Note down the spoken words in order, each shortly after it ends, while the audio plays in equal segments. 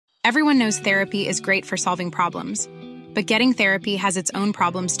Everyone knows therapy is great for solving problems, but getting therapy has its own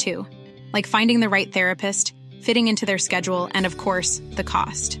problems too, like finding the right therapist, fitting into their schedule, and of course, the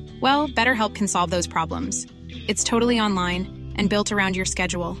cost. Well, BetterHelp can solve those problems. It's totally online and built around your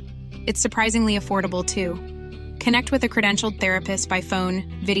schedule. It's surprisingly affordable too. Connect with a credentialed therapist by phone,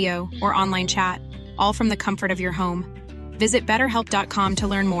 video, or online chat, all from the comfort of your home. Visit BetterHelp.com to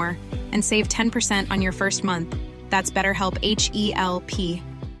learn more and save 10% on your first month. That's BetterHelp, H-E-L-P.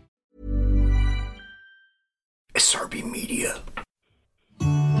 SRB Media.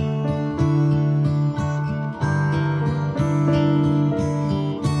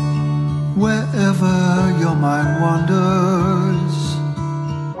 Wherever your mind wanders,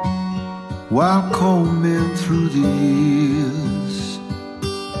 while combing through the years,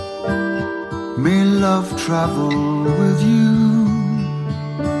 may love travel with you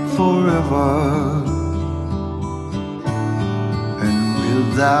forever and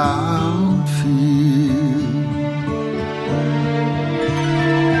without fear.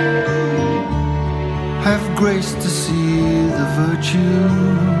 Have grace to see the virtues,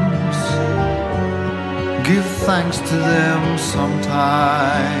 give thanks to them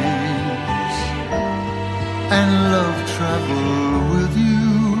sometimes, and love travel with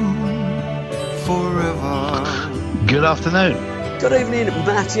you forever. Good afternoon. Good evening,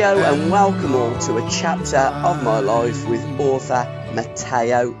 Matteo, and welcome all to a chapter of my life with author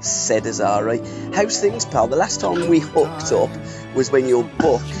Matteo Sedazzari. How's things, pal? The last time we hooked up was when your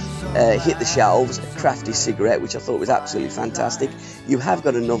book hit the shelves, A Crafty Cigarette, which I thought was absolutely fantastic. You have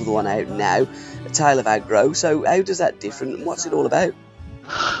got another one out now, A Tale of Aggro. So how does that differ and what's it all about?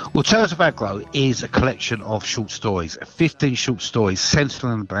 Well, Tales of Aggro is a collection of short stories, 15 short stories centered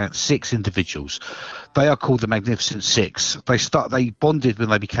on about 6 individuals. They are called the Magnificent Six. They bonded when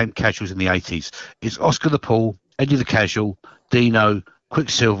they became casuals in the 80s. It's Oscar the Paul, Eddie the Casual, Dino,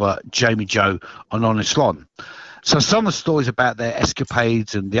 Quicksilver, Jamie Joe, and Honest Lon. So some of the stories about their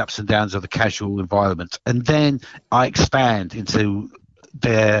escapades and the ups and downs of the casual environment. And then I expand into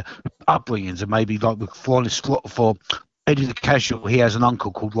their upbringings, and maybe like for Eddie the Casual, he has an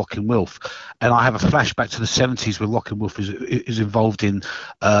uncle called Locking Wolf, and I have a flashback to the 70s where Locking Wolf is involved in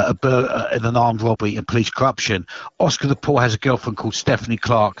an armed robbery and police corruption. Oscar the Paul has a girlfriend called Stephanie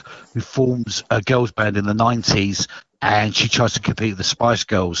Clark who forms a girls band in the 90s, and she tries to compete with the Spice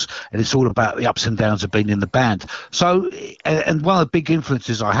Girls, and it's all about the ups and downs of being in the band. So, and one of the big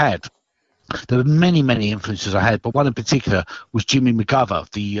influences I had, there were many, many influences I had, but one in particular was Jimmy McGovern,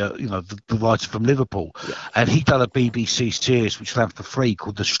 the writer from Liverpool, and he done a BBC series which ran for free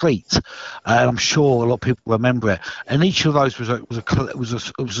called The Street, and I'm sure a lot of people remember it. And each of those was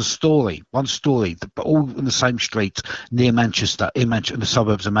a story, one story, but all in the same street near Manchester, in the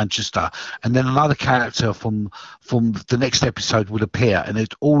suburbs of Manchester, and then another character from the next episode would appear, and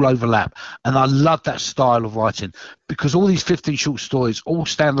it all overlap. And I love that style of writing because all these 15 short stories all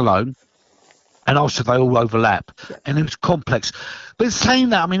stand alone. And also they all overlap, and it was complex. But saying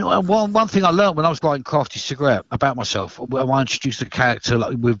that, I mean, one thing I learned when I was writing Crafty Cigarette about myself, when I introduced a character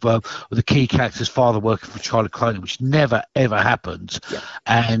with the key character's father working for Charlie Cronin, which never ever happened. Yeah.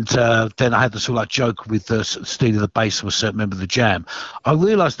 And then I had the sort of like joke with stealing the bass from a certain member of the Jam. I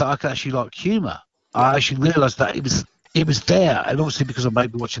realised that I could actually like humour. I actually realised that it was there, and obviously because I'm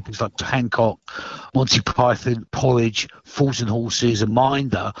maybe watching things like Hancock, Monty Python, Porridge, Fools and Horses, and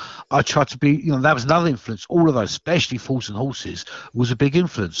Minder, I tried to be, that was another influence. All of those, especially Fools and Horses, was a big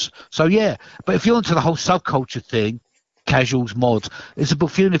influence. So yeah, but if you're into the whole subculture thing, casuals, mod, it's a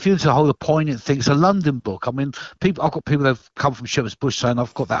book. If you're into the whole poignant thing, it's a London book. I mean, I've got people that have come from Shepherd's Bush saying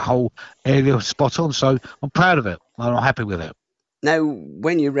I've got that whole area spot on, so I'm proud of it, and I'm happy with it. Now,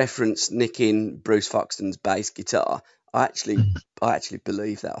 when you reference nicking Bruce Foxton's bass guitar, I actually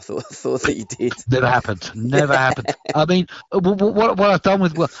believe that. I thought that you did. Never happened. I mean, what I've done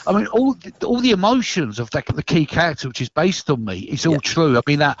with, all the emotions of the key character, which is based on me, it's all true. I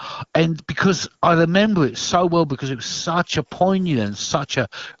mean and because I remember it so well, because it was such a poignant and such a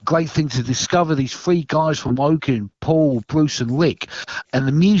great thing to discover these 3 guys from Woking, Paul, Bruce, and Rick, and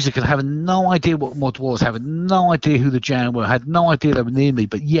the music, and having no idea what mod was, having no idea who the Jam were, had no idea they were near me,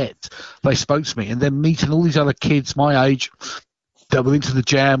 but yet they spoke to me, and then meeting all these other kids my age that were into the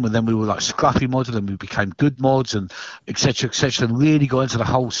Jam, and then we were like scruffy mods, and we became good mods, and etc., and really got into the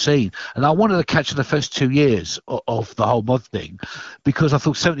whole scene. And I wanted to catch the first 2 years of the whole mod thing, because I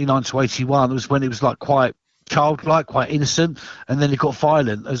thought 79 to 81 was when it was like quite childlike, quite innocent, and then it got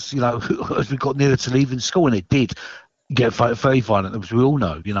violent as as we got nearer to leaving school, and it did get very violent, as we all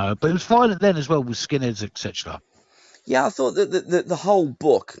know, but it was violent then as well with skinheads, etc. Yeah, I thought that the whole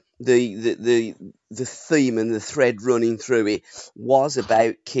book, the theme and the thread running through it was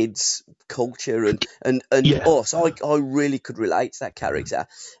about kids' culture and Yeah, us. I really could relate to that character,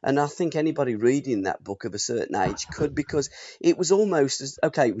 and I think anybody reading that book of a certain age could, because it was almost as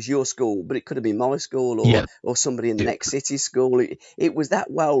okay, it was your school, but it could have been my school yeah, or somebody in the yeah, next city's school. It was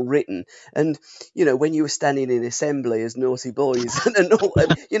that well written, and when you were standing in assembly as naughty boys, and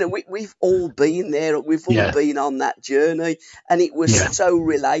we've all been there, we've all yeah, been on that journey, and it was yeah. so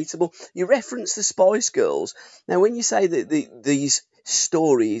relatable. You reference the Spice Girls. Now, when you say that these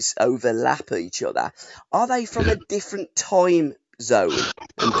stories overlap each other, are they from a different time zone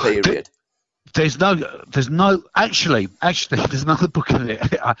and period? Actually, there's another book in it.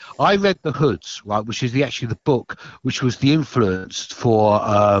 I read The Hoods, right, which is actually the book which was the influence for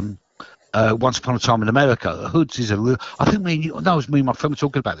Once Upon a Time in America. The Hoods is a real. I think it was me and my friend were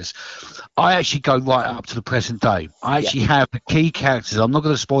talking about this. I actually go right up to the present day. I Yeah, actually have the key characters. I'm not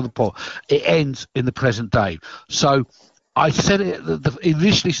going to spoil the plot. It ends in the present day. So I said it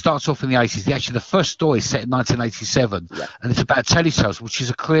initially starts off in the 80s. Actually, the first story is set in 1987, yeah, and it's about telesales, which is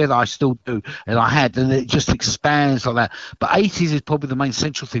a career that I still do, and I had, and it just expands like that. But 80s is probably the main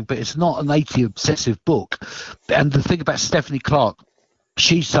central thing, but it's not an 80s obsessive book. And the thing about Stephanie Clark,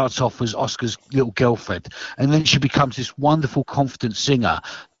 she starts off as Oscar's little girlfriend, and then she becomes this wonderful, confident singer,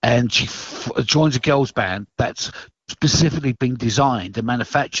 and she joins a girls' band that's specifically been designed and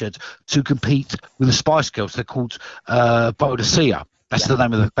manufactured to compete with the Spice Girls. They're called Bodicea. That's yeah. the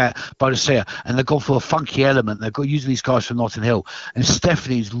name of the band, Bodicea, and they've gone for a funky element. They've got using these guys from Notting Hill, and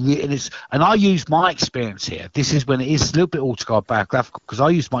Stephanie's and I use my experience here. This is when it is a little bit autobiographical, because I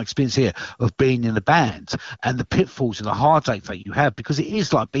use my experience here of being in the band and the pitfalls and the heartache that you have, because it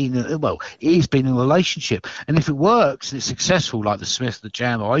is like being in a relationship, and if it works and it's successful, like the Smiths, the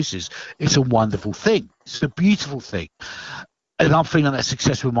Jam, Oasis, it's a wonderful thing. It's a beautiful thing. And I'm feeling that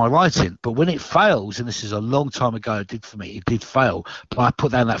success with my writing. But when it fails, and this is a long time ago, it did for me, it did fail. But I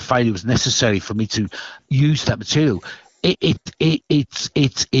put down that failure was necessary for me to use that material. It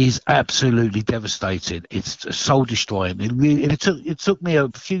is absolutely devastating. It's soul destroying. It took me a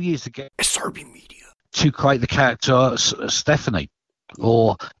few years to get SRB Media. to create the character Stephanie,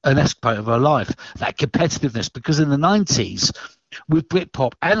 or an escapade of her life. That competitiveness, because in the 90s, with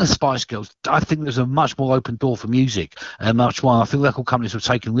Britpop and the Spice Girls, I think there's a much more open door for music, and much more. I think record companies were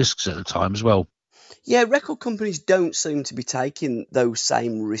taking risks at the time as well. Yeah, record companies don't seem to be taking those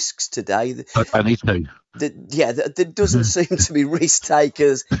same risks today. But I need to. There doesn't seem to be risk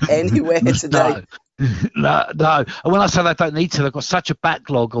takers anywhere today. No. And when I say they don't need to, they've got such a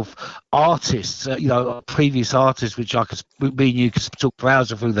backlog of artists, previous artists, which me and you could talk for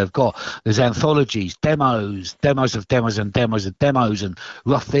hours of who they've got. There's anthologies, demos of demos and demos of demos, and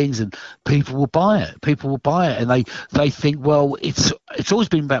rough things, and people will buy it. And they think, well, it's always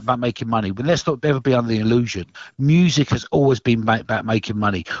been about making money. But let's not ever be under the illusion. Music has always been about making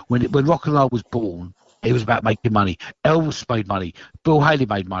money. When rock and roll was born, it was about making money. Elvis made money. Bill Haley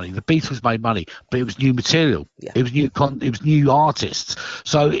made money. The Beatles made money, but it was new material. Yeah. It was new artists.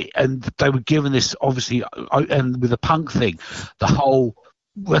 So, and they were given this, obviously, and with the punk thing, the whole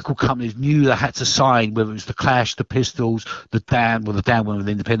record companies knew they had to sign, whether it was the Clash, the Pistols, the Damned, well, the Damned went with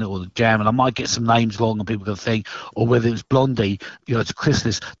Independent, or the Jam, and I might get some names wrong and people can think, or whether it was Blondie, to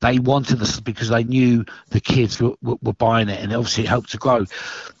Chrysalis. They wanted this because they knew the kids were buying it, and obviously it helped to grow.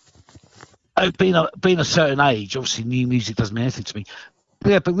 Being a certain age, obviously new music doesn't mean anything to me.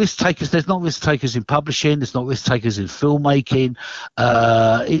 Yeah, but risk takers, there's not risk takers in publishing, there's not risk takers in filmmaking,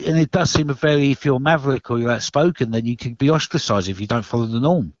 and it does seem if you're a maverick or you're outspoken, then you can be ostracised if you don't follow the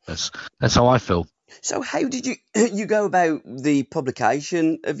norm. That's how I feel. So how did you go about the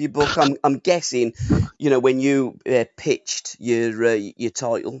publication of your book? I'm guessing, when you pitched your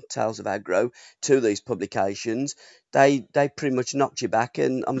title, Tales of Aggro, to these publications, they pretty much knocked you back,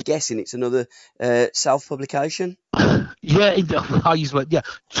 and I'm guessing it's another self-publication. Yeah, I use word. Yeah,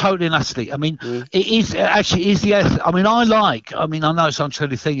 totally and utterly. I mean, it is the. I know it's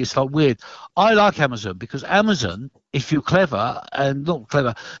untrue thing. It's like weird. I like Amazon because Amazon, if you're clever and not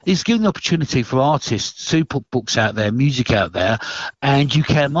clever, is giving the opportunity for artists to put books out there, music out there, and you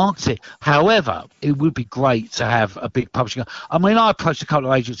can market it. However, it would be great to have a big publishing. I mean, I approached a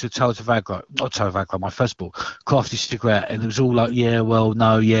couple of agents with Tales of Aggro, not Tales of Aggro, my first book, Crafty Cigarette, and it was all like, yeah, well,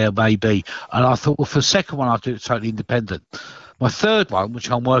 no, yeah, maybe. And I thought, well, for the second one, I'll do it totally independent. My third one, which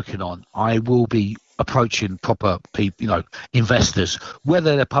I'm working on, I will be approaching proper people, investors,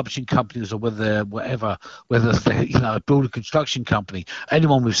 whether they're publishing companies or whether they're whether they're a builder construction company,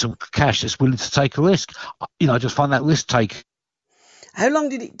 anyone with some cash that's willing to take a risk. I just find that risk take. How long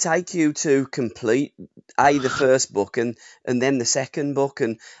did it take you to complete the first book and then the second book,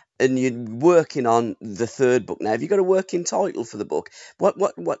 and you're working on the third book now? Have you got a working title for the book? What?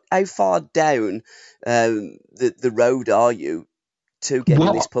 How far down the road are you to getting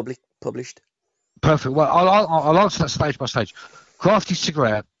this Well, published? perfect. Well, I'll answer that stage by stage. Crafty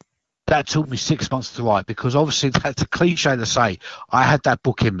Cigarette, that took me 6 months to write, because obviously that's a cliche to say. I had that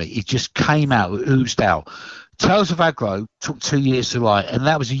book in me. It just came out, it oozed out. Tales of Aggro took 2 years to write, and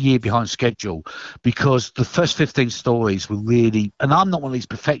that was a year behind schedule, because the first 15 stories were really, and I'm not one of these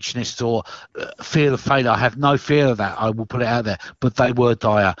perfectionists or fear of failure. I have no fear of that. I will put it out there, but they were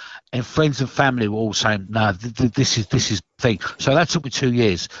dire, and friends and family were all saying, "No, this is the thing." So that took me 2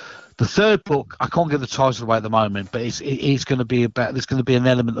 years. The third book, I can't give the title away at the moment, but it's going to be about. There's going to be an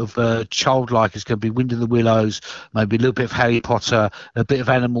element of childlike. It's going to be Wind in the Willows, maybe a little bit of Harry Potter, a bit of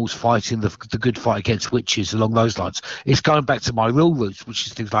animals fighting the good fight against witches, along those lines. It's going back to my real roots, which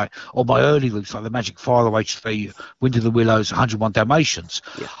is things like, or my early roots, like the Magic Faraway Tree, Wind in the Willows, 101 Dalmatians.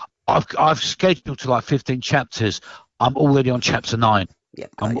 Yeah. I've scheduled to like 15 chapters. I'm already on chapter 9.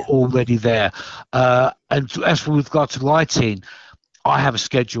 Yep, I'm already there. And as with regard to writing, I have a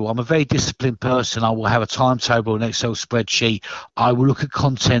schedule. I'm a very disciplined person. I will have a timetable, an Excel spreadsheet. I will look at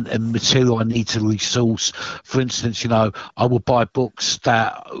content and material I need to resource. For instance, I will buy books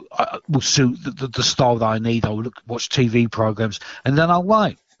that will suit the style that I need. I will watch TV programs, and then I'll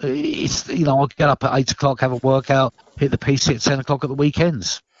write. It's I'll get up at 8 o'clock, have a workout, hit the PC at 10 o'clock at the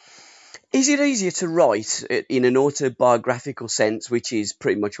weekends. Is it easier to write in an autobiographical sense, which is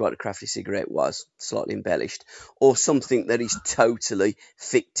pretty much what a Crafty Cigarette was, slightly embellished, or something that is totally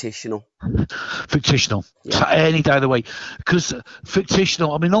fictional? Fictional. Yeah. So any day of the week. Because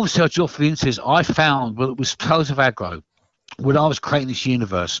fictional, I mean, obviously I draw for the instances. I found, well, it was Tales of Aggro, when I was creating this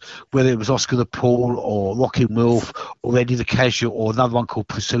universe, whether it was Oscar the Paul or Rockin' Wolf or Eddie the Casual or another one called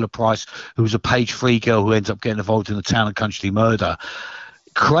Priscilla Price, who was a page 3 girl who ends up getting involved in the Town and Country murder,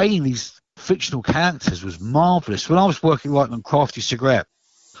 creating these fictional characters was marvellous. When I was working like on Crafty Cigarette,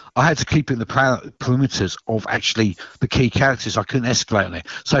 I had to keep it in the perimeters of actually the key characters. I couldn't escalate on it.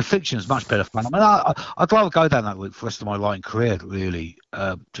 So fiction is much better fun. I mean, I'd rather go down that route for the rest of my writing career, really,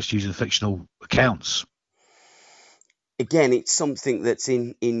 just using fictional accounts. Again, it's something that's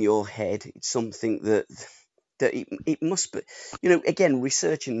in your head. It's something that it must be, again,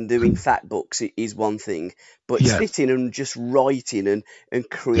 researching and doing fact books is one thing, but sitting and just writing and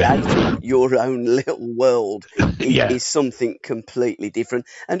creating your own little world is something completely different.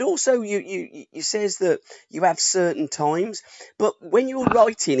 And also, you says that you have certain times, but when you're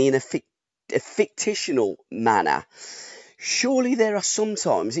writing in a fictional manner, surely there are some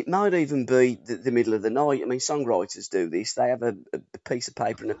times, it might even be the middle of the night. I mean, songwriters do this. They have a piece of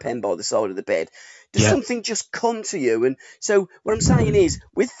paper and a pen by the side of the bed. Does something just come to you? And so what I'm saying is,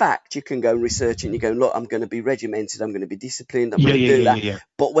 with fact, you can go and research it and you go, look, I'm going to be regimented, I'm going to be disciplined, I'm going to do that. Yeah.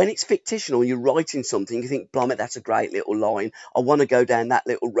 But when it's fictional, you're writing something, you think, blimey, that's a great little line. I want to go down that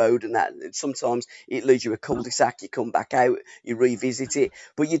little road, and that sometimes it leads you a cul-de-sac, you come back out, you revisit it,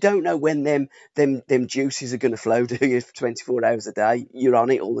 but you don't know when them juices are going to flow, do you, for 24 hours a day? You're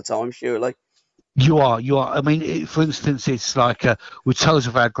on it all the time, surely. You are. I mean, for instance, it's like with Tales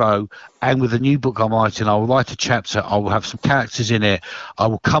of Aggro, and with the new book I'm writing, I will write a chapter, I will have some characters in it, I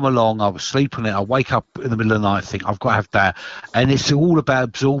will come along, I will sleep on it, I'll wake up in the middle of the night, think, I've got to have that. And it's all about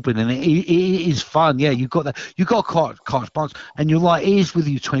absorbing, and it is fun. Yeah, you've got that. You've got carte blanche, and you're right, it is with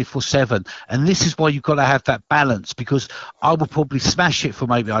you 24/7. And this is why you've got to have that balance, because I will probably smash it for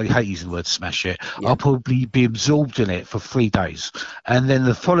maybe, I hate using the word smash it, I'll probably be absorbed in it for 3 days. And then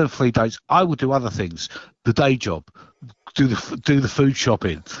the following 3 days, I will do other things, the day job, do the food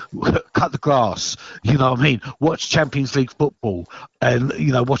shopping, cut the grass, you know what I mean, watch Champions League football, and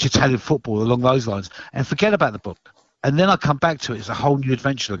watch Italian football along those lines, and forget about the book. And then I come back to it as a whole new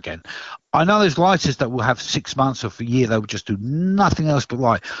adventure again. I know there's writers that will have 6 months or a year, they will just do nothing else but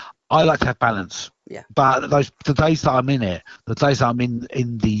write. I like to have balance. Yeah. But the days that I'm in it, the days that I'm in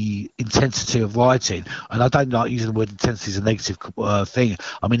the intensity of writing, and I don't like using the word intensity as a negative thing.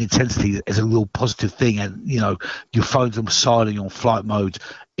 I mean, intensity is a real positive thing, and your phone's on silent, you're on flight mode.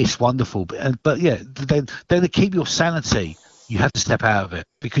 It's wonderful. But then to keep your sanity, you have to step out of it,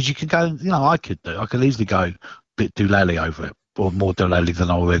 because you can go. I could easily go a bit doolally over it, or more doolally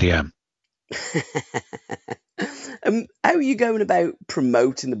than I already am. How are you going about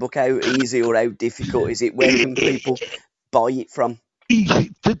promoting the book? How easy or how difficult is it? Where can people buy it from?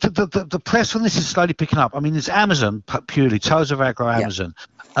 The press on this is slowly picking up. I mean, there's Amazon purely, Tales of Aggro Amazon.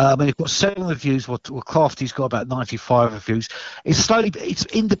 I mean, it's got 7 reviews. Well, Crafty's got about 95 reviews. It's slowly. It's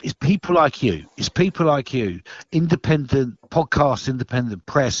people like you. It's people like you, independent podcasts, independent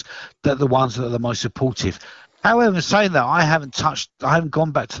press, that are the ones that are the most supportive. However, saying that, I haven't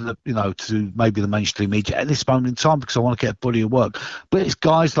gone back to to maybe the mainstream media at this moment in time, because I want to get a body of work. But it's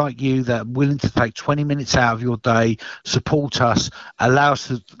guys like you that are willing to take 20 minutes out of your day, support us, allow us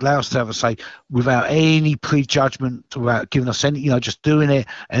to have a say without any prejudgment, without giving us any, just doing it,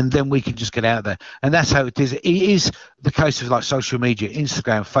 and then we can just get out there. And that's how it is. It is the case of like social media,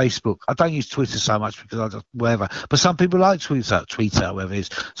 Instagram, Facebook. I don't use Twitter so much because I just whatever, but some people like Twitter, whatever it is.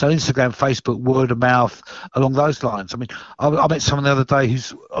 So Instagram, Facebook, word of mouth, along those lines. I mean, I met someone the other day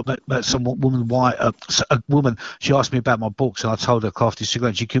met some woman, a woman. She asked me about my books, and I told her Crafty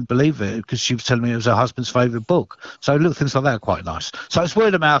Cigarette. She couldn't believe it because she was telling me it was her husband's favourite book. So little things like that are quite nice. So it's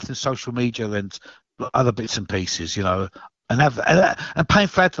word of mouth and social media and other bits and pieces, and paying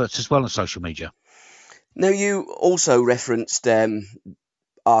for adverts as well on social media. Now, you also referenced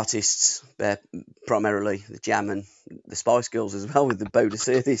artists, primarily the Jam and the Spice Girls as well, with the Boda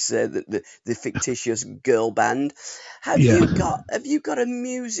Service, the fictitious girl band. Have you got a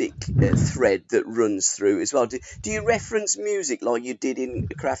music thread that runs through as well? Do you reference music like you did in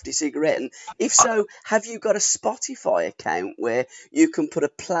Crafty Cigarette? And if so, have you got a Spotify account where you can put a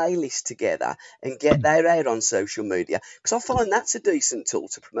playlist together and get that out on social media? Because I find that's a decent tool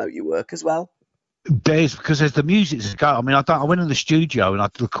to promote your work as well. Because there's the music to go. I mean, I went in the studio and I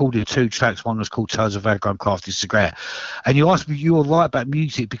recorded 2 tracks. One was called Tales of Aggro and Crafty Cigarette. And you asked me, you were right about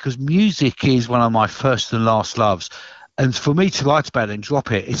music, because music is one of my first and last loves. And for me to write about it and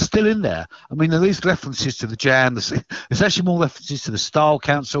drop it, it's still in there. I mean, there is references to the Jam. There's actually more references to the Style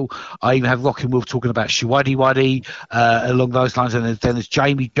Council. I even have Rockin' Wolf talking about Shiwaddy Waddy along those lines. And then there's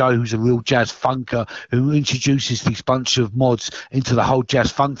Jamie Joe, who's a real jazz funker, who introduces these bunch of mods into the whole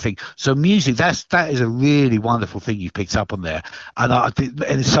jazz funk thing. So music, that is a really wonderful thing you picked up on there.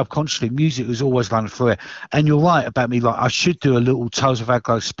 And subconsciously, music was always running through it. And you're right about me. Like, I should do a little Tales of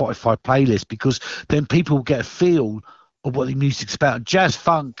Aggro Spotify playlist, because then people will get a feel of what the music's about. Jazz,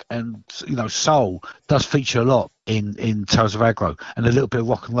 funk, and soul does feature a lot in Tales of Aggro, and a little bit of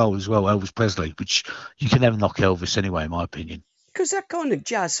rock and roll as well. Elvis Presley, which you can never knock Elvis anyway, in my opinion. Because that kind of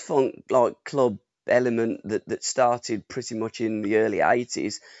jazz funk like club element that started pretty much in the early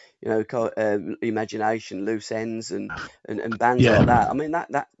 80s, Imagination, Loose Ends, and bands like that. I mean,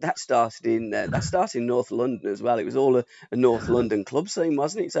 that started in North London as well. It was all a North London club scene,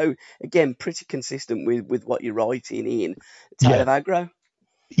 wasn't it? So again, pretty consistent with what you're writing in Tale of Aggro.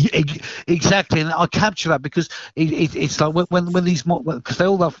 Yeah, exactly, and I capture that because it's like when these, because they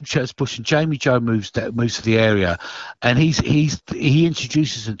all love from Shepherd's Bush, and Jamie Joe moves to the area, and he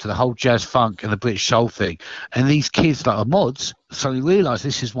introduces them to the whole jazz funk and the British soul thing, and these kids that are mods suddenly realise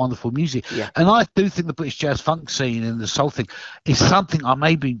this is wonderful music. And I do think the British jazz funk scene and the soul thing is something I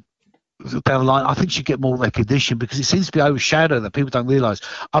maybe down the line I think should get more recognition, because it seems to be overshadowed, that people don't realise.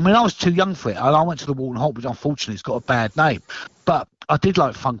 I mean, I was too young for it. I went to the Walton Hall, which unfortunately has got a bad name, but I did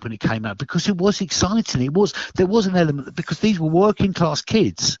like funk when it came out because it was exciting. There was an element, because these were working class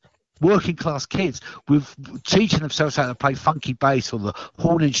kids with teaching themselves how to play funky bass or the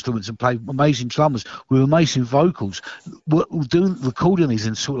horn instruments and play amazing drummers with amazing vocals, recording these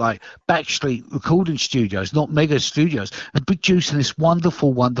in sort of like backstreet recording studios, not mega studios, and producing this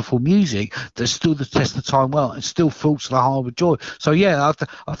wonderful music that stood the test of time well and still fills the heart with joy. So yeah,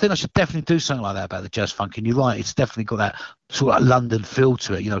 I think I should definitely do something like that about the jazz funk. And you're right, it's definitely got that sort of London feel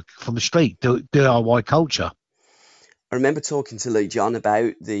to it, from the street, DIY culture. I remember talking to Lee John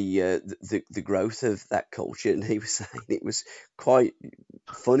about the growth of that culture, and he was saying it was quite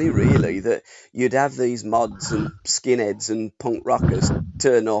funny, really, that you'd have these mods and skinheads and punk rockers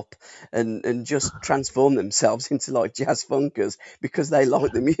turn up and just transform themselves into like jazz funkers because they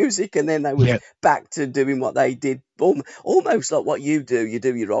liked the music, and then they were back to doing what they did. Almost like what you do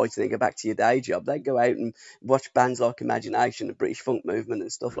your writing and go back to your day job. They go out and watch bands like Imagination, the British funk movement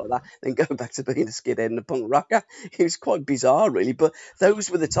and stuff like that, then go back to being a skinhead and a punk rocker. It was quite bizarre, really, but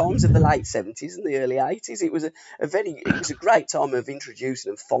those were the times of the late 70s and the early 80s. It was a great time of introducing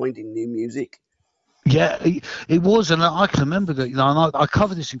and finding new music. Yeah, it was, and I can remember that. And I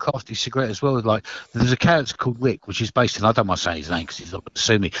covered this in Crafty Cigarette as well. Like, there's a character called Rick, which is based on, I don't mind saying his name because he's not going to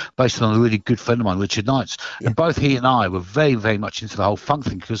sue me. Based on a really good friend of mine, Richard Knights, Yeah. and both he and I were very, very much into the whole funk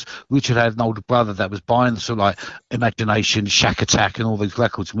thing because Richard had an older brother that was buying sort of like Imagination, Shack Attack, and all these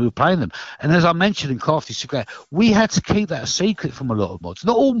records, and we were playing them. And as I mentioned in Crafty Cigarette, we had to keep that a secret from a lot of mods.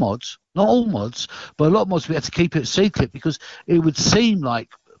 Not all mods, but a lot of mods we had to keep it a secret because it would seem like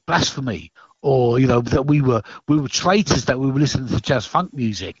blasphemy, or that we were traitors, that we were listening to jazz funk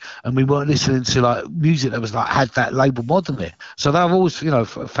music and we weren't listening to like music that was like had that label mod on it. So I've always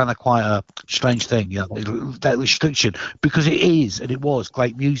found that quite a strange thing, that restriction, because it is and it was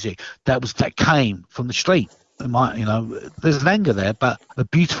great music that came from the street. There's an anger there, but a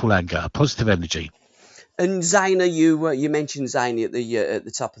beautiful anger, a positive energy. And Zaina, you mentioned Zaina at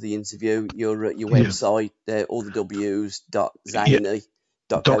the top of the interview. Your website, all the W's .zaini.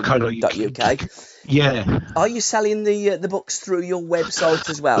 .co.uk. Yeah. Are you selling the books through your website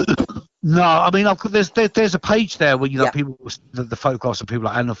as well? No, I mean, there's a page there where people, the photographs of people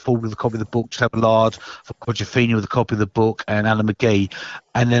like Anna Ford with a copy of the book, Trevor Lard for Quadrophenia with a copy of the book, and Anna McGee,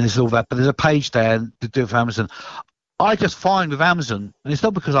 and then there's all that. But there's a page there to do it for Amazon. I just find with Amazon, and it's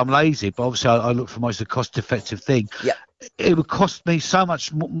not because I'm lazy, but obviously I look for most of the cost-effective thing. Yeah. It would cost me so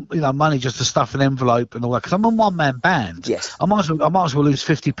much, money just to stuff an envelope and all that, because I'm a one-man band. Yes. I might as well lose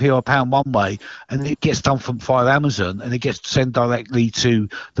 50p or a pound one way, and it gets done via Amazon, and it gets sent directly to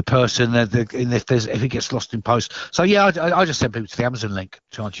the person, and if it gets lost in post. So yeah, I just send people to the Amazon link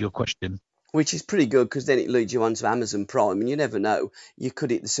to answer your question. Which is pretty good because then it leads you onto Amazon Prime, and you never know, you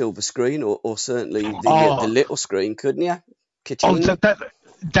could hit the silver screen or certainly the little scrreen, couldn't you? Ka-ching. Oh,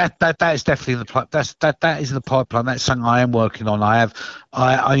 that is definitely in the that is in the pipeline. That's something I am working on.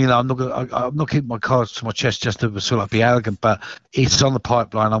 I'm not keeping my cards to my chest just to sort of be arrogant, but it's on the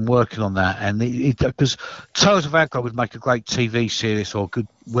pipeline. I'm working on that, and because Tales of Aggro would make a great TV series or a good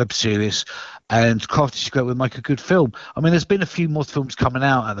web series, and Crafty Cigarette would make a good film. I mean, there's been a few more films coming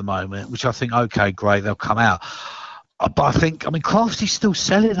out at the moment, which I think, okay, great, they'll come out. But Crafty's still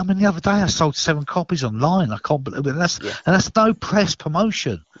selling. I mean, the other day I sold 7 copies online. I can't believe it. And that's no press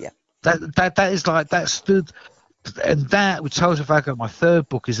promotion. Yeah. That is like, that stood, and that with Tales of Aggro, my third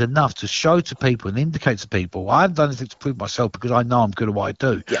book, is enough to show to people and indicate to people I haven't done anything to prove myself because I know I'm good at what I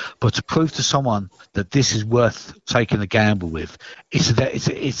do. Yeah. But to prove to someone that this is worth taking a gamble with, it's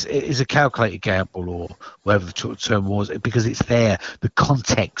a calculated gamble, or whatever the term was, because it's there. The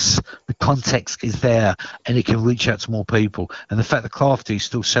context is there, and it can reach out to more people. And the fact that Crafty is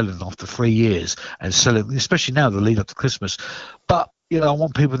still selling after 3 years and selling, especially now the lead up to Christmas, but I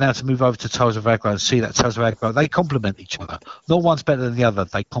want people now to move over to Tales of Aggro and see that Tales of Aggro, they complement each other. No one's better than the other.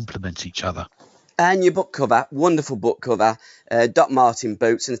 They complement each other. And your book cover, wonderful book cover, Doc Martin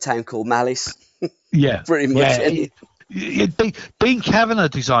boots in a town called Malice. Yeah. Pretty much. Yeah. Dean Kavanagh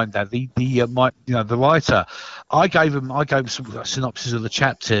designed that. The writer. I gave him some synopsis of the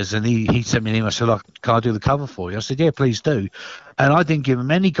chapters, and he sent me an email. I said, "Can I do the cover for you?" I said, "Yeah, please do." And I didn't give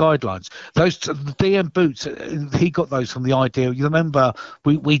him any guidelines. The DM boots, he got those from the idea. You remember,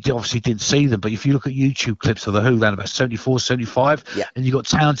 we obviously didn't see them, but if you look at YouTube clips of the Who around about 74, 75, and you got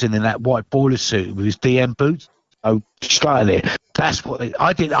Townsend in that white boiler suit with his DM boots. Oh, straight there. That's what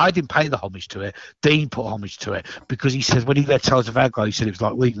I did. I didn't pay the homage to it. Dean put homage to it because he said when he read Tales of Aggro, he said it was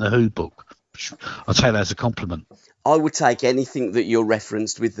like reading the Who book. I'll take that as a compliment. I would take anything that you're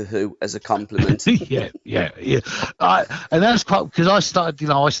referenced with the Who as a compliment. yeah. And that's part because I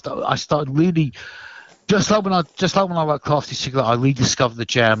started really. Just like when I wrote Crafty Cigarette, I rediscovered the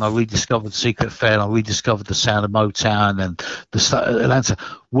Jam, I rediscovered Secret Fair, and I rediscovered the sound of Motown and the Atlanta.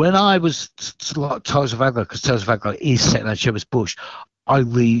 When I was like Tales of Aggro, because Tales of Aggro is set in Shepherd's Bush, I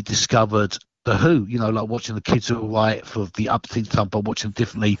rediscovered the Who, like watching the Kids All Right for the upbeat thump, but watching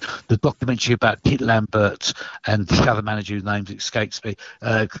differently. The documentary about Kit Lambert and the other manager whose name escapes me,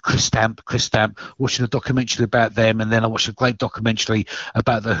 Chris Stamp, watching a documentary about them, and then I watched a great documentary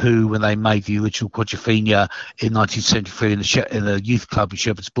about the Who when they made the original Quadrophenia in 1973 in the youth club in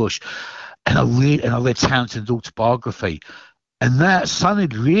Shepherd's Bush, and I read Townsend's autobiography, and that suddenly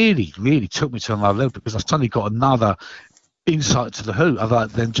really, really took me to another level because I suddenly got another insight to the Who, other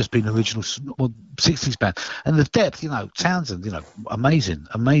than just being an original 60s band, and the depth. Townsend,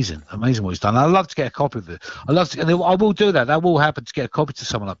 amazing what he's done. I'd love to get a copy of it. And I will do that. That will happen, to get a copy to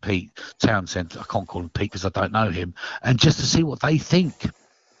someone like Pete Townsend. I can't call him Pete because I don't know him, and just to see what they think.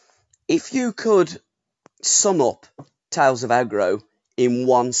 If you could sum up Tales of Aggro in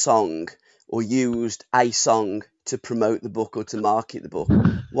one song, or used a song to promote the book or to market the book,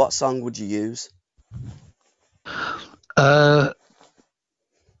 what song would you use?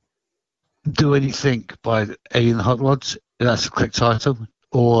 Do Anything by Ian Hot Rods. That's the correct title.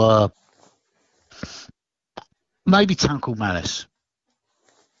 Or maybe Town Called Malice.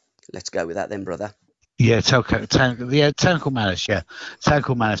 Let's go with that then, brother. Yeah, Town Called Malice. Yeah, Town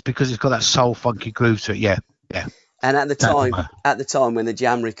Called Malice, because it's got that soul funky groove to it. Yeah, yeah. And at the time when the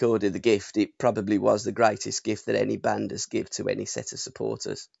Jam recorded The Gift, it probably was the greatest gift that any band has given to any set of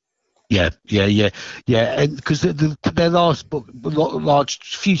supporters. Yeah, and because their last book, large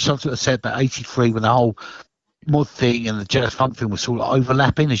few songs that I said about '83, when the whole mod thing and the jazz funk thing was sort of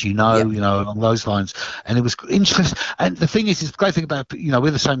overlapping, as you know, along those lines, and it was interesting. And the thing is the great thing about,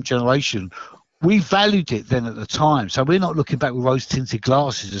 we're the same generation. We valued it then at the time, so we're not looking back with rose-tinted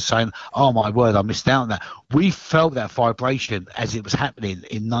glasses and saying, "Oh my word, I missed out on that." We felt that vibration as it was happening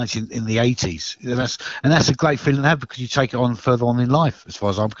in the '80s, and that's a great feeling to have, because you take it on further on in life, as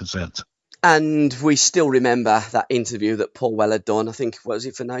far as I'm concerned. And we still remember that interview that Paul Weller done. I think, what was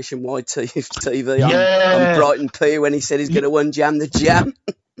it, for Nationwide TV on Brighton P, when he said he's going to unjam the Jam.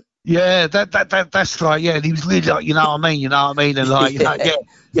 Yeah, that's right. Yeah, and he was really like, you know what I mean, and like, you know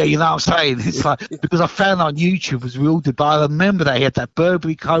what I'm saying. It's like, because I found on YouTube, as we all did, but I remember that he had that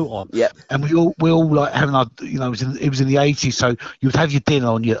Burberry coat on, and we all like having our, it was in the '80s, so you would have your dinner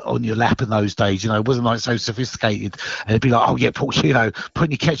on your lap in those days. It wasn't like so sophisticated, and it'd be like, oh yeah, putting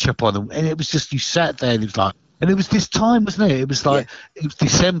your ketchup on them, and it was just, you sat there and it was like. And it was this time, wasn't it? It was like, it was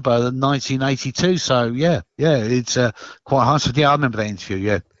December 1982. So yeah, it's quite hard. So yeah, I remember that interview.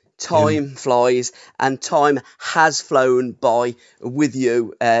 Yeah. Time flies, and time has flown by with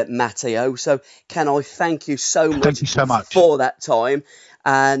you, Matteo. So can I thank you so much, for that time,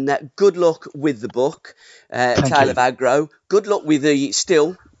 and good luck with the book, Tale of Aggro. Good luck with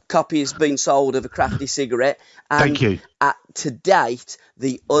the copies being sold of A Crafty Cigarette, and thank you. To date,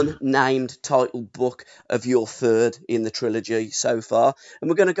 the unnamed title book of your third in the trilogy so far. And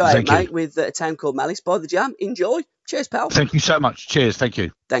we're going to go out, mate, with A Town Called Malice by the Jam. Enjoy. Cheers, pal. Thank you so much. Cheers. Thank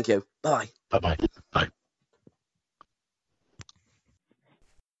you. Thank you. Bye. Bye-bye. Bye.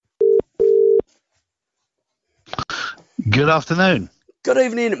 Good afternoon. Good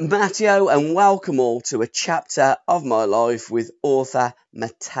evening, Matteo, and welcome all to a chapter of my life with author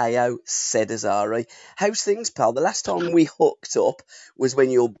Matteo Sedazzari. How's things, pal? The last time we hooked up was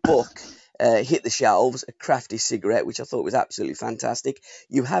when your book hit the shelves, A Crafty Cigarette, which I thought was absolutely fantastic.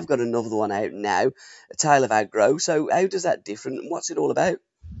 You have got another one out now, A Tale of Aggro. So how does that differ, and what's it all about?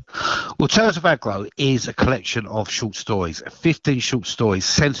 Well, Tales of Aggro is a collection of short stories, 15 short stories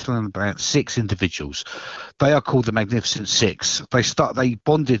centered on about 6 individuals. They are called the Magnificent Six. They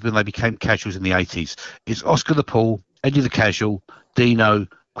bonded when they became casuals in the 80s. It's Oscar the Paul, Eddie the Casual, Dino,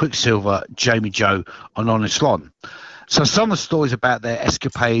 Quicksilver, Jamie Joe, and Honest Lon. So some of the stories about their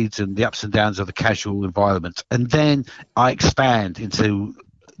escapades and the ups and downs of the casual environment, and then I expand into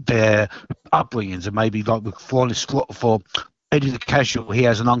their upbringings, and maybe like for Eddie the Casual, he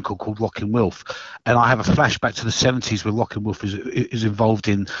has an uncle called Rockin' Wilf, and I have a flashback to the 70s where Rockin' Wilf is involved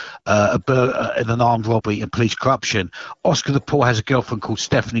in an armed robbery and police corruption. Oscar the Paul has a girlfriend called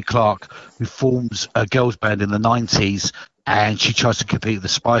Stephanie Clark, who forms a girls band in the 90s, and she tries to compete with the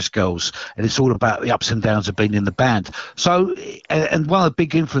Spice Girls, and it's all about the ups and downs of being in the band. So, and one of the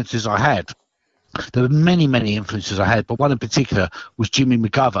big influences I had, there were many influences I had, but one in particular was Jimmy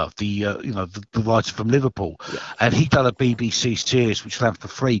McGovern, the writer from Liverpool, and he done a BBC series which ran for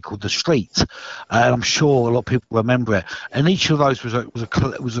free called The Street, and I'm sure a lot of people remember it. And each of those was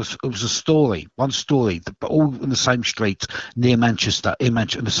a story, one story, but all in the same street near Manchester, in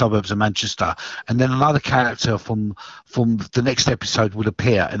the suburbs of Manchester. And then another character from the next episode would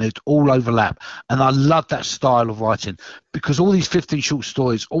appear, and it all overlap. And I love that style of writing, because all these 15 short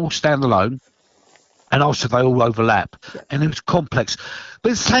stories all stand alone. And also they all overlap, and it was complex.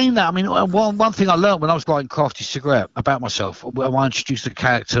 But saying that, I mean, one thing I learned when I was writing Crafty Cigarette about myself, when I introduced the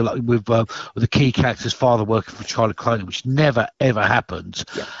character with the key character's father working for Charlie Cronin, which never ever happened.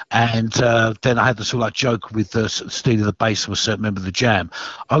 Yeah. And then I had the sort of like joke with stealing the bass from a certain member of the Jam.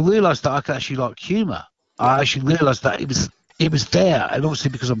 I realised that I could actually like humour. I actually realised that it was there, and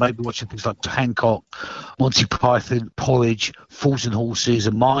obviously because I may be watching things like Hancock, Monty Python, Porridge, Fools and Horses,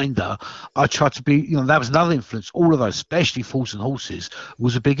 and Minder, I tried to be, that was another influence. All of those, especially Fools and Horses,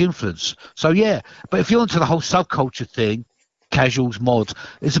 was a big influence. So yeah, but if you're into the whole subculture thing, casuals, mods,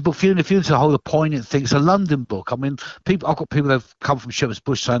 it's a book. If you're into the whole poignant thing, it's a London book. I mean, I've got people that have come from Shepherd's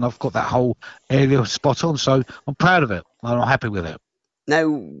Bush saying I've got that whole area spot on. So I'm proud of it, and I'm happy with it. Now,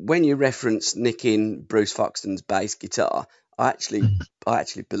 when you reference nicking Bruce Foxton's bass guitar, I actually I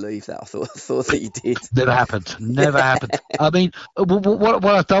actually believe that. I thought that you did. Never happened. Never happened. I mean, what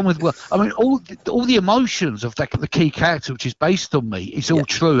I've done with, well, I mean, all the emotions of the key character, which is based on me, it's all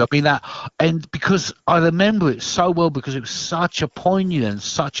true. I mean that, and because I remember it so well, because it was such a poignant and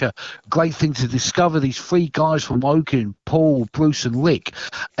such a great thing to discover these three guys from Woking, Paul, Bruce, and Rick,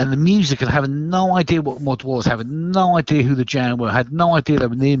 and the music, and having no idea what mod was, having no idea who the Jam were, had no idea they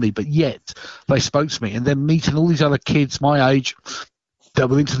were near me, but yet they spoke to me, and then meeting all these other kids my age that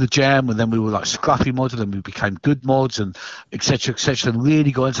were into the Jam, and then we were like scruffy mods, and then we became good mods, and etc., and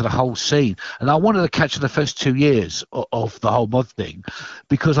really got into the whole scene. And I wanted to catch the first 2 years of the whole mod thing,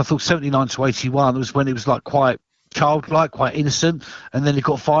 because I thought 79 to 81 was when it was like quite childlike, quite innocent, and then it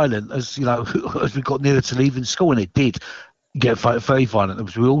got violent as you know as we got nearer to leaving school, and it did get very violent,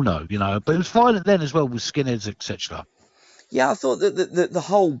 as we all know, But it was violent then as well with skinheads, etc. Yeah, I thought that the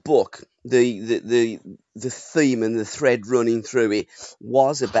whole book, the theme and the thread running through it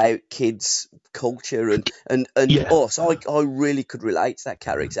was about kids' culture and us. I really could relate to that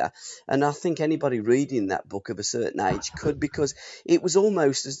character, and I think anybody reading that book of a certain age could, because it was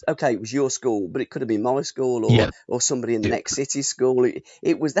almost as okay. It was your school, but it could have been my school or somebody in the next city's school.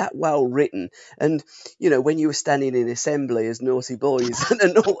 It was that well written, and when you were standing in assembly as naughty boys,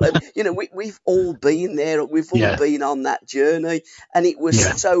 we've all been there. We've all been on that journey, and it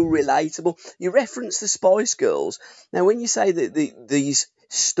was so relatable. You referenced the Spice Girls. Now, when you say that these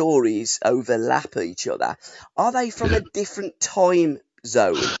stories overlap each other, are they from a different time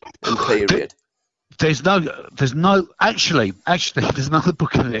zone and period? There's no actually there's another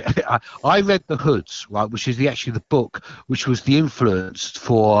book in it. I read The Hoods, right, which is actually the book which was the influence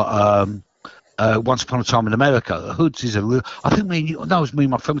for Once Upon a Time in America. The Hoods is I think it was me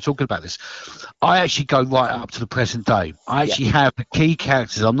and my friend were talking about this. I actually go right up to the present day. I actually have the key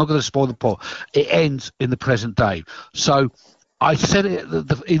characters. I'm not going to spoil the plot. It ends in the present day. So I said it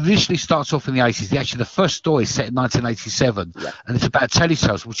initially starts off in the 80s. Actually, the first story is set in 1987, and it's about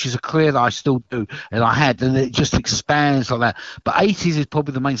telesales, which is a career that I still do, and I had, and it just expands like that. But 80s is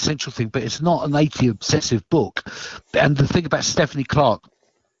probably the main central thing, but it's not an 80 obsessive book. And the thing about Stephanie Clark,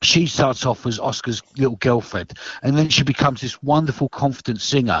 she starts off as Oscar's little girlfriend, and then she becomes this wonderful, confident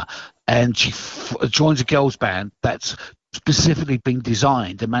singer, and she joins a girls' band that's specifically been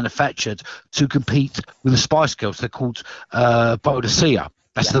designed and manufactured to compete with the Spice Girls. They're called Bodicea.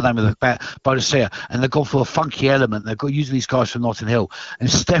 That's the name of the band, Bodicea, and they've gone for a funky element. They've got using these guys from Notting Hill, and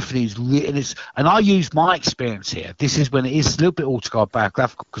Stephanie's and I use my experience here. This is when it is a little bit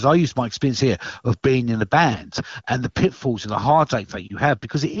autobiographical, because I use my experience here of being in the band and the pitfalls and the heartache that you have,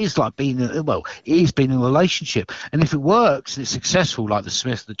 because it is like being in a relationship, and if it works and it's successful, like the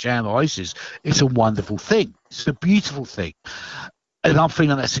Smiths, the Jam, Oasis, it's a wonderful thing. It's a beautiful thing. And I'm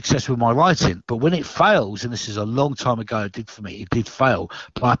feeling that success with my writing. But when it fails, and this is a long time ago, it did fail,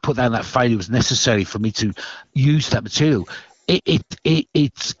 but I put down that failure was necessary for me to use that material. It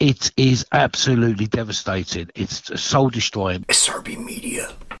is absolutely devastating. It's soul destroying. SRB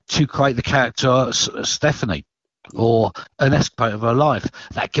Media. To create the character Stephanie, or an escapade of her life,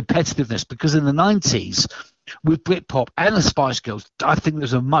 that competitiveness, because in the 90s, with Britpop and the Spice Girls, I think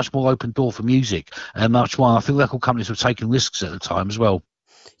there's a much more open door for music, and much more. I think record companies were taking risks at the time as well.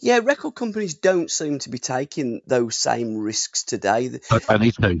 Yeah, record companies don't seem to be taking those same risks today. I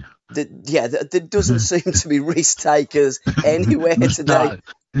need to. There doesn't seem to be risk takers anywhere today.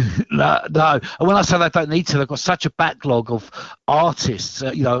 No. And when I say they don't need to, they've got such a backlog of artists,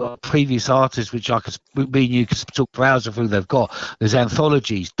 previous artists, which me and you could talk for hours of who they've got. There's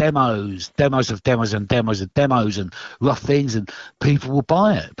anthologies, demos of demos and rough things, and people will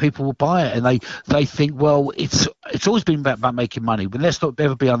buy it. And they think, well, it's always been about making money. But let's not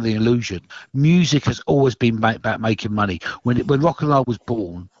ever be under the illusion. Music has always been about making money. When rock and roll was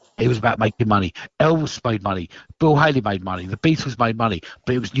born, it was about making money. Elvis made money. Bill Haley made money. The Beatles made money,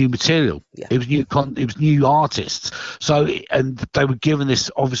 but it was new material. Yeah. It was new artists. So, and they were given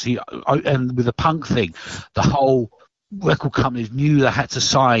this, obviously, and with the punk thing, the whole record companies knew they had to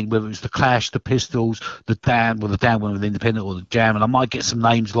sign, whether it was the Clash, the Pistols, the Damned, went with Independent, or the Jam, and I might get some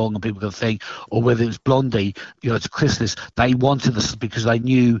names wrong and people are going to think, or whether it was Blondie, to Chrysalis. They wanted this because they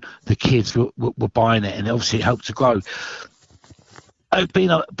knew the kids were buying it, and obviously it helped to grow. Being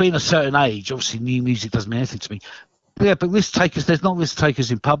a certain age, obviously new music doesn't mean anything to me. Yeah, but risk takers, there's not risk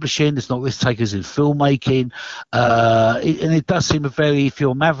takers in publishing, there's not risk takers in filmmaking, and it does seem if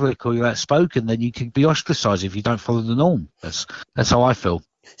you're a maverick or you're outspoken, then you can be ostracised if you don't follow the norm. That's how I feel.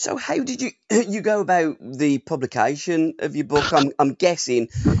 So how did you go about the publication of your book? I'm guessing,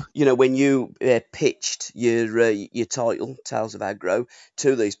 when you pitched your title, Tales of Aggro,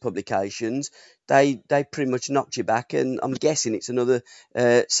 to these publications, they pretty much knocked you back, and I'm guessing it's another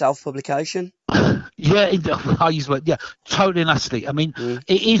self-publication. Yeah, I use the word, yeah, totally and utterly. I mean, Mm.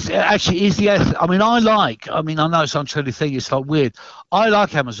 it is actually is the. I mean, I know some silly thing. It's like weird. I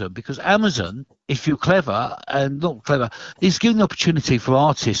like Amazon because Amazon, if you're clever and not clever, is giving the opportunity for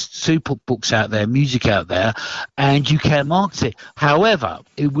artists to put books out there, music out there, and you can market it. However,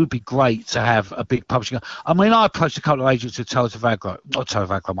 it would be great to have a big publishing. I mean, I approached a couple of agents with Tales of Agro, not Tales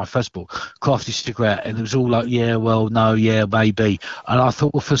of Agro, my first book, Crafty Cigarette, and it was all like, yeah, well, no, yeah, maybe. And I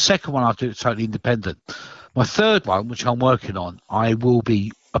thought, well, for the second one, I'll do it totally independent. My third one, which I'm working on, I will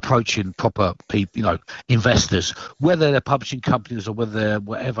be approaching proper people, investors, whether they're publishing companies or whether they're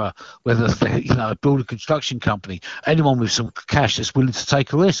whether they're, a building construction company, anyone with some cash that's willing to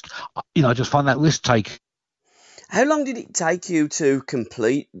take a risk. Just find that risk take. How long did it take you to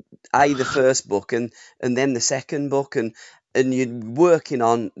complete the first book and then the second book, and you're working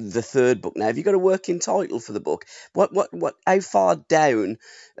on the third book now? Have you got a working title for the book? What how far down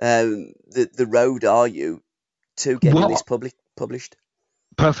the road are you to getting this published?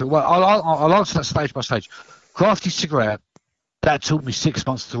 Perfect. Well, I'll answer that stage by stage. Crafty Cigarette, that took me 6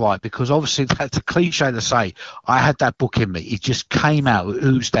 months to write because obviously that's a cliche to say. I had that book in me. It just came out, it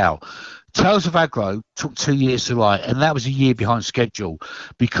oozed out. Tales of Agro took 2 years to write, and that was a year behind schedule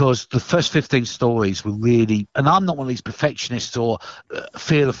because the first 15 stories were really, and I'm not one of these perfectionists or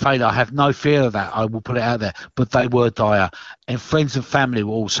fear of failure. I have no fear of that. I will put it out there, but they were dire, and friends and family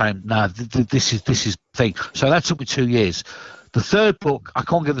were all saying, "No, this is the thing." So that took me 2 years. The third book, I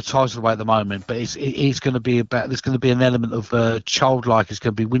can't give the title away at the moment, but it's going to be about. There's going to be an element of childlike. It's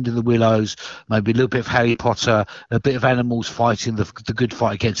going to be Wind in the Willows, maybe a little bit of Harry Potter, a bit of animals fighting the good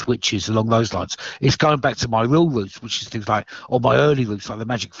fight against witches, along those lines. It's going back to my real roots, which is things like, or my early roots, like the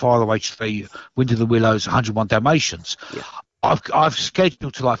Magic Faraway Tree, Wind in the Willows, 101 Dalmatians. Yeah. I've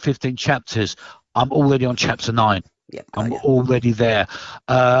scheduled to like 15 chapters. I'm already on chapter 9. Yeah, I'm already there.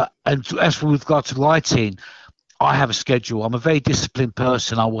 And as for with regard to writing, I have a schedule. I'm a very disciplined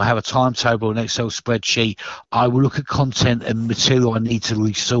person. I will have a timetable, an Excel spreadsheet. I will look at content and material I need to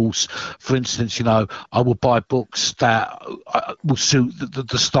resource. For instance, I will buy books that will suit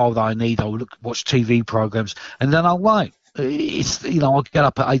the style that I need. I will watch TV programs, and then I'll write. It's I'll get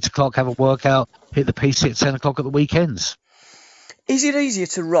up at 8 o'clock, have a workout, hit the PC at 10 o'clock at the weekends. Is it easier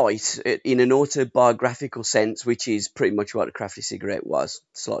to write in an autobiographical sense, which is pretty much what a Crafty Cigarette was,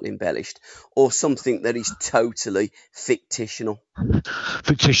 slightly embellished, or something that is totally fictional?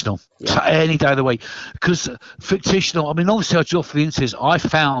 Fictional, yeah. Any day of the week. Because fictional, I mean, obviously I draw for the instances I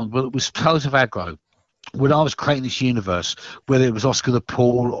found, well, it was Tales of Agro. When I was creating this universe, whether it was Oscar the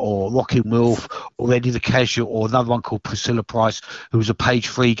Paul or Rockin' Wolf or Eddie the Casual or another one called Priscilla Price, who was a page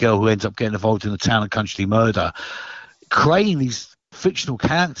 3 girl who ends up getting involved in the Town and Country murder, creating these fictional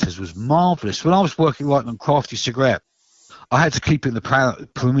characters was marvellous. When I was writing on Crafty Cigarette, I had to keep in the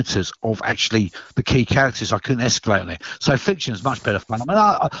perimeters of actually the key characters. I couldn't escalate on it. So fiction is much better fun. I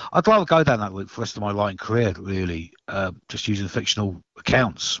mean, I'd rather go down that route for the rest of my writing career, really, just using fictional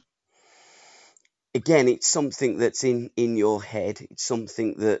accounts. Again, it's something that's in your head. It's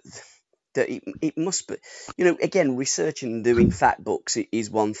something that it must be, again, researching and doing fact books is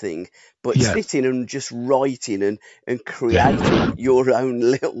one thing, but sitting and just writing and creating your own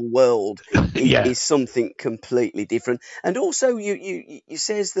little world is something completely different. And also you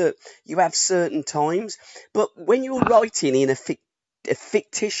says that you have certain times, but when you're writing in a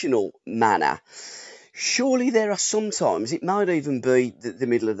fictional manner, surely there are some times, it might even be the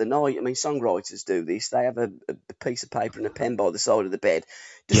middle of the night. I mean, songwriters do this. They have a piece of paper and a pen by the side of the bed.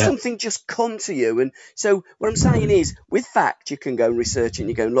 Does something just come to you? And so what I'm saying is, with fact, you can go and research it and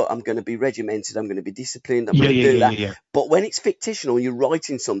you go, look, I'm going to be regimented, I'm going to be disciplined, I'm going to do that. Yeah. But when it's fictional, you're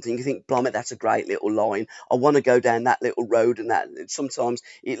writing something, you think, blimey, that's a great little line. I want to go down that little road, and that sometimes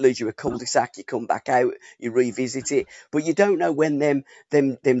it leads you a cul-de-sac, you come back out, you revisit it, but you don't know when them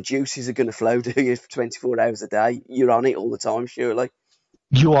juices are going to flow, do you, for 24 hours a day? You're on it all the time, surely.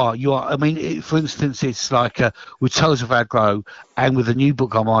 You are. I mean, for instance, it's like with Tales of Agro and with the new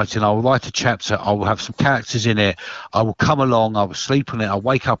book I'm writing, I will write a chapter, I will have some characters in it, I will come along, I will sleep on it, I'll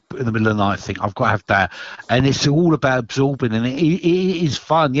wake up in the middle of the night and think, I've got to have that. And it's all about absorbing, and it is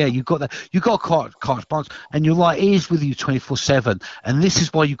fun. Yeah, you've got that. You've got correspondence, and you're right, it is with you 24/7. And this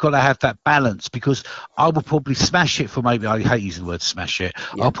is why you've got to have that balance, because I will probably smash it for maybe, I hate using the word smash it,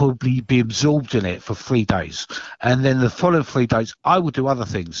 I'll probably be absorbed in it for 3 days. And then the following 3 days, I will do other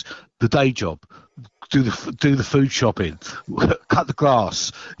things, the day job, do the food shopping, cut the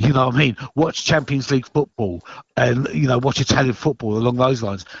grass, watch Champions League football, and watch Italian football along those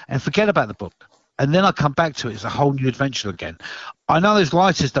lines, and forget about the book. and then I come back to it. It's a whole new adventure again. I know there's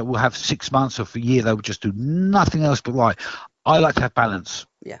writers that will have 6 months or a year, they will just do nothing else but write. I like to have balance.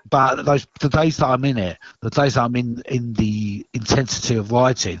 Yeah. But the days that I'm in it, the days that I'm in the intensity of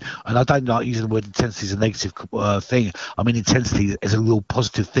writing, and I don't like using the word intensity as a negative thing. I mean intensity is a real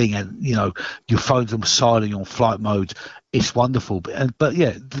positive thing, and your phone's on silent, you're on flight mode. It's wonderful, but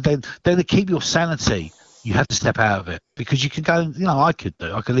yeah, then to keep your sanity, you have to step out of it, because you can go. I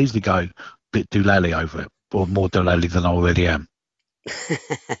could easily go a bit doolally over it, or more doolally than I already am.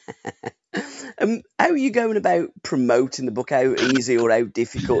 How are you going about promoting the book? How easy or how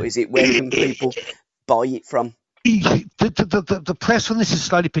difficult is it? Where can people buy it from? The press on this is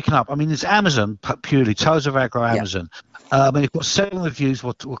slowly picking up. I mean, there's Amazon, purely Tales of Aggro Amazon. I mean, it's got 7 reviews.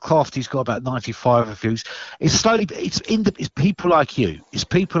 Well, Crafty's got about 95 reviews. It's slowly. It's people like you. It's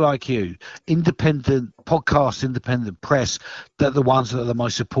people like you, independent podcasts, independent press, that are the ones that are the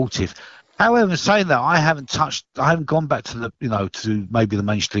most supportive. However, saying that, I haven't gone back to to maybe the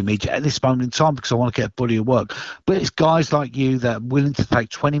mainstream media at this moment in time, because I want to get a body of work. But it's guys like you that are willing to take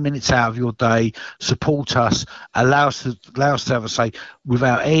 20 minutes out of your day, support us, allow us to have a say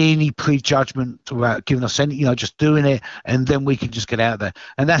without any prejudgment, without giving us any, just doing it, and then we can just get out there.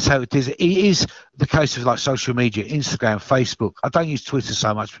 And that's how it is. It is the case of like social media, Instagram, Facebook. I don't use Twitter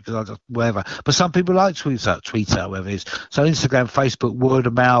so much because I just whatever. But some people like Twitter, whatever it is. So Instagram, Facebook, word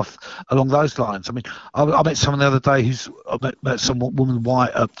of mouth, along those lines. I mean, I met someone the other day met some woman,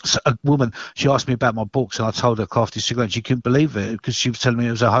 a woman. She asked me about my books, and I told her Crafty Cigarette. She couldn't believe it, because she was telling me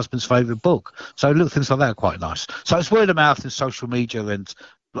it was her husband's favourite book. So look, things like that are quite nice. So it's word of mouth and social media and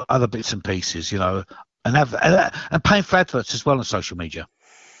other bits and pieces, and paying for adverts as well on social media.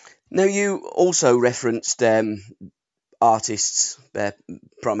 Now, you also referenced artists,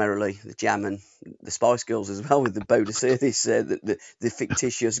 primarily the Jam and the Spice Girls as well, with the Bodicea, the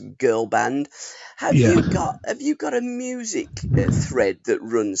fictitious girl band. Have you got a music thread that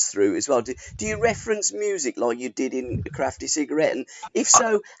runs through as well? Do you reference music like you did in Crafty Cigarette? And if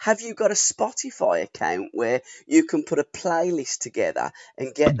so, have you got a Spotify account where you can put a playlist together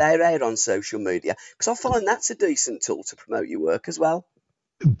and get that out on social media? Because I find that's a decent tool to promote your work as well.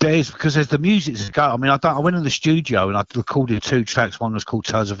 Because there's the music to go. I mean, I went in the studio and I recorded 2 tracks. One was called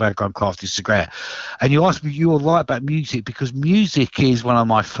Tales of Aggro and Crafty Cigarette. And you asked me, you were right about music, because music is one of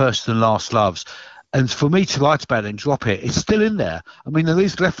my first and last loves. And for me to write about it and drop it, it's still in there. I mean, there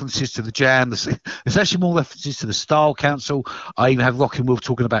is references to the Jam. There's actually more references to the Style Council. I even have Rockin' Wolf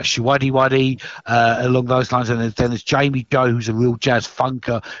talking about Shiwaddy Waddy along those lines. And then there's Jamie Joe, who's a real jazz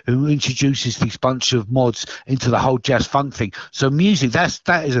funker, who introduces these bunch of mods into the whole jazz funk thing. So music,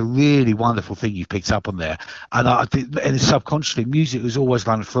 that is a really wonderful thing you've picked up on there. And subconsciously, music was always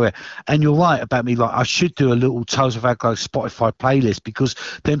running through it. And you're right about me. Like, I should do a little Tales of Aggro Spotify playlist, because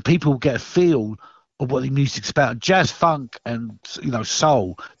then people will get a feel of what the music's about. Jazz, funk, and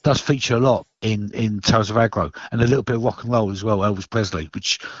soul does feature a lot in Tales of Aggro, and a little bit of rock and roll as well. Elvis Presley,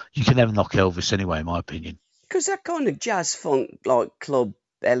 which you can never knock Elvis anyway, in my opinion. Because that kind of jazz funk like club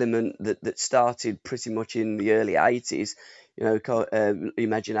element that started pretty much in the early 80s,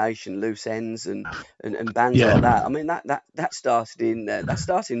 Imagination, Loose Ends, and bands like that. I mean, that started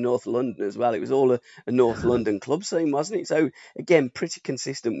in North London as well. It was all a North London club scene, wasn't it? So again, pretty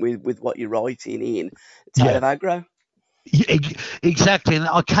consistent with what you're writing in Tale of Aggro. Yeah, exactly, and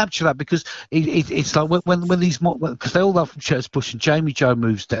I capture that because it's like when these, because they all love from Shepherd's Bush, and Jamie Joe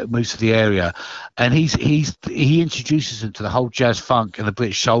moves to the area, and he introduces them to the whole jazz funk and the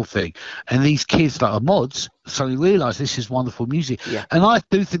British soul thing, and these kids that are mods suddenly realise this is wonderful music. And I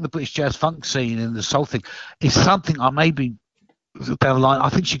do think the British jazz funk scene and the soul thing is something I maybe down the line I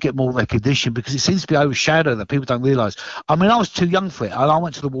think should get more recognition, because it seems to be overshadowed, that people don't realise. I mean, I was too young for it, and I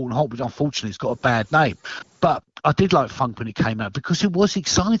went to the Walton Hop, which unfortunately has got a bad name, but I did like funk when it came out, because it was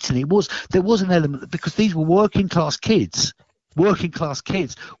exciting. There was an element, because these were working class kids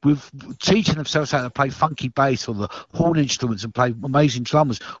with teaching themselves how to play funky bass or the horn instruments and play amazing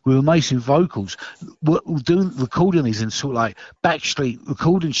drummers with amazing vocals, recording these in sort of like backstreet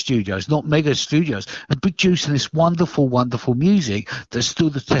recording studios, not mega studios, and producing this wonderful music that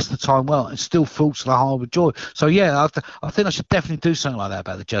stood the test of time well and still fills the heart with joy. So yeah, I think I should definitely do something like that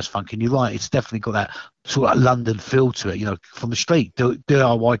about the jazz funk. And you're right, it's definitely got that sort of London feel to it, from the street,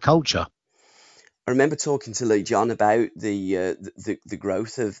 DIY culture. I remember talking to Lee John about the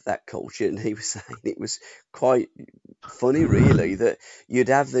growth of that culture, and he was saying it was quite funny, really, that you'd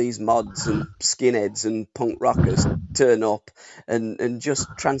have these mods and skinheads and punk rockers turn up and just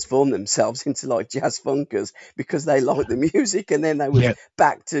transform themselves into like jazz funkers because they liked the music, and then they was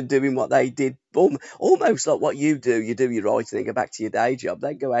back to doing what they did almost like what you do your writing and go back to your day job.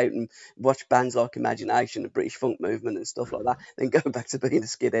 They go out and watch bands like Imagination, the British funk movement and stuff like that, then go back to being a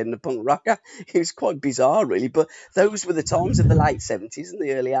skidhead and a punk rocker. It was quite bizarre, really, but those were the times of the late 70s and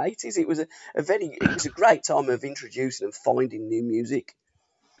the early 80s. It was a great time of introducing and finding new music.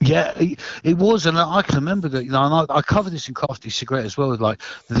 Yeah, it was, and I can remember that. And I covered this in Crafty Cigarette as well. Like,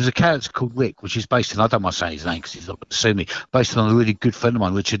 there's a character called Rick, which is based on, I don't mind saying his name because he's not going to sue me, based on a really good friend of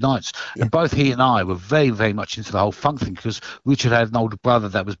mine, Richard Knights. Yeah. And both he and I were very, very much into the whole funk thing, because Richard had an older brother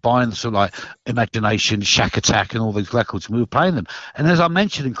that was buying sort of like Imagination, Shack Attack, and all these records, and we were playing them. And as I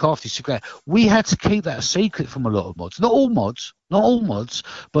mentioned in Crafty Cigarette, we had to keep that a secret from a lot of mods. Not all mods,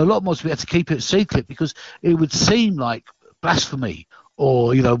 but a lot of mods we had to keep it a secret because it would seem like blasphemy.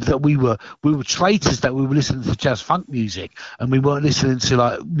 Or that we were traitors, that we were listening to jazz funk music and we weren't listening to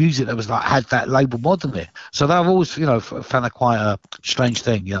like music that was like had that label mod on it. So I've always found that quite a strange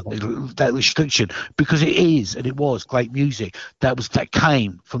thing, that restriction, because it is and it was great music that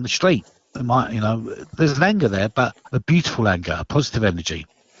came from the street. There's an anger there, but a beautiful anger, a positive energy.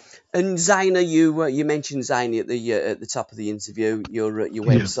 And Zayna, you mentioned Zayna at the top of the interview. Your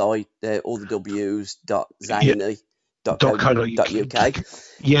website, all the W's .Zayna. Yeah. .co.uk.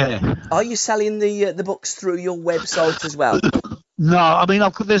 Yeah. Are you selling the books through your website as well? No, I mean,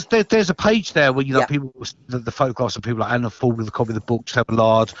 there's a page there where people, the photographs of people like Anna Ford with a copy of the book, Trevor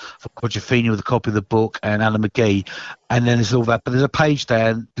Lard for Quadrophenia with a copy of the book, and Alan McGee, and then there's all that. But there's a page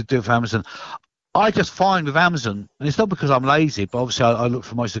there to do it for Amazon. I just find with Amazon, and it's not because I'm lazy, but obviously I look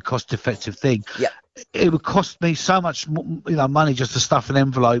for most of the cost-effective thing. Yeah. It would cost me so much, money just to stuff an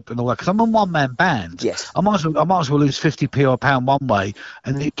envelope and all that, because I'm a one-man band. Yes. I might as well lose 50p or a pound one way,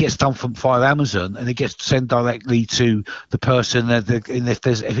 and it gets done via Amazon, and it gets sent directly to the person, and if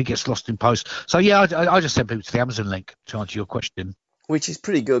it gets lost in post. So yeah, I just send people to the Amazon link to answer your question. Which is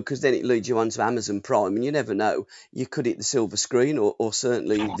pretty good, because then it leads you onto Amazon Prime, and you never know, you could hit the silver screen or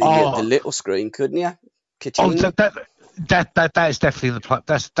certainly the little screen, couldn't you? Ka-ching. That is definitely in the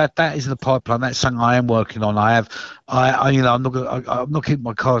that is in the pipeline. That's something I am working on. I'm not keeping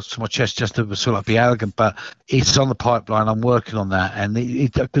my cards to my chest just to sort of be arrogant, but it's on the pipeline. I'm working on that, and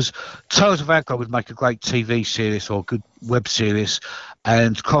because Tales of Agro would make a great TV series or a good web series,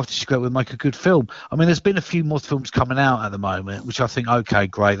 and Crafty Cigarette would make a good film. I mean, there's been a few more films coming out at the moment, which I think, okay,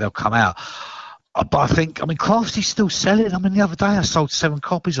 great, they'll come out. But Crafty's still selling. I mean, the other day I sold 7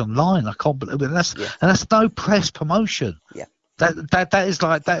 copies online. I can't believe it. And that's no press promotion. Yeah. That is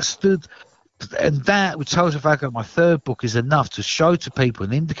like, that stood, and that with Tales of Agro, my third book, is enough to show to people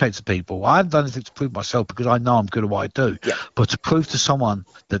and indicate to people. I haven't done anything to prove myself because I know I'm good at what I do. Yeah. But to prove to someone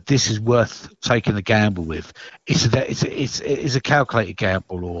that this is worth taking a gamble with, it's a calculated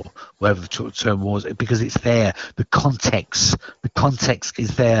gamble, or whatever the term was, because it's there. The context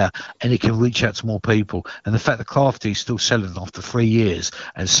is there, and it can reach out to more people. And the fact that Crafty is still selling after 3 years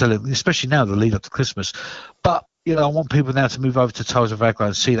and selling, especially now the lead up to Christmas, but I want people now to move over to Tales of Agro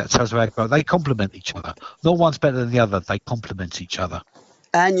and see that Tales of Agro, they complement each other. No one's better than the other. They complement each other.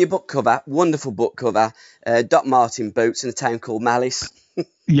 And your book cover, wonderful book cover, Doc Martin boots in a town called Malice.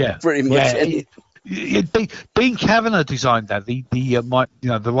 Yeah. Pretty much. Yeah. Dean Kavanagh designed that.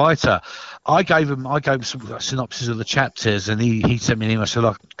 The writer. I gave him some synopsis of the chapters, and he sent me an email. I said,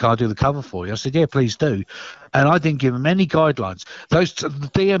 "Can I do the cover for you?" I said, "Yeah, please do." And I didn't give him any guidelines. Those the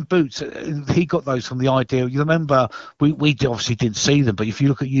DM boots, he got those from the idea. You remember, we obviously didn't see them, but if you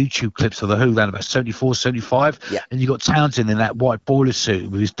look at YouTube clips of the Who around about 74, 75, and you got Townsend in that white boiler suit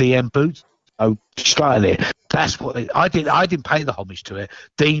with his DM boots. Oh, straight there. That's what I did. I didn't pay the homage to it.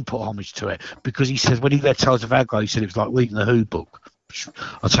 Dean put homage to it because he said when he read Tales of Agro, he said it was like reading the Who book.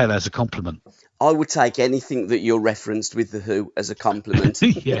 I'll take that as a compliment. I would take anything that you're referenced with the Who as a compliment.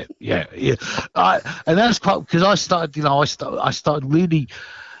 yeah. And that's quite because I started. I started really.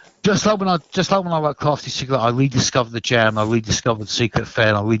 Just like when I wrote Crafty Cigarette, I rediscovered the Jam, I rediscovered Secret Affair,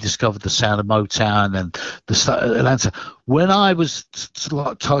 and I rediscovered the sound of Motown and the Atlanta. When I was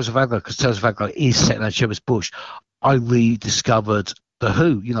like Tales of Agro, because Tales of Agro is set in Shepherd's Bush, I rediscovered the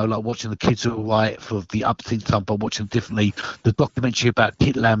Who, like watching the Kids Are All Right for the Upton Thump, watching differently, the documentary about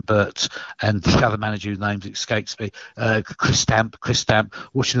Kit Lambert and the other manager whose name escapes me, Chris Stamp,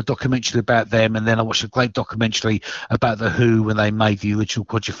 watching the documentary about them, and then I watched a great documentary about the Who when they made the original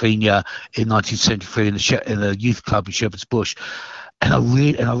Quadrophenia in 1973 in the youth club in Shepherd's Bush, and I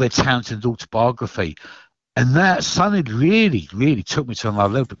read Townsend's autobiography, and that suddenly really, really took me to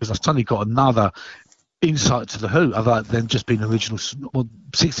another level because I suddenly got another insight to the Who, other than just being an original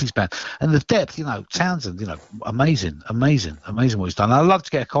 60s band. And the depth, Townsend, amazing what he's done. I'd love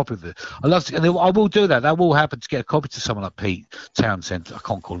to get a copy of it. And I will do that. That will happen, to get a copy to someone like Pete Townsend. I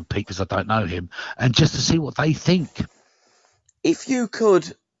can't call him Pete because I don't know him. And just to see what they think. If you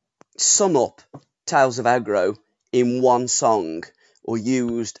could sum up Tales of Aggro in one song, or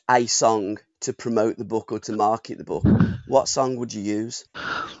used a song to promote the book or to market the book, what song would you use?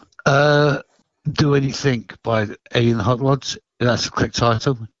 Do Anything by Ian Hot Rods. That's the correct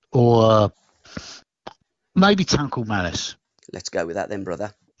title. Or maybe Town Called Malice. Let's go with that then,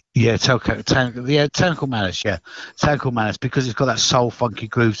 brother. Yeah, Town Called Malice. Yeah, Town Called Malice, because it's got that soul funky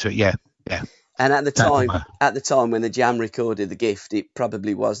groove to it. Yeah. And at the time when the Jam recorded The Gift, it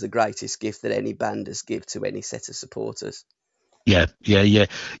probably was the greatest gift that any band has given to any set of supporters. Yeah,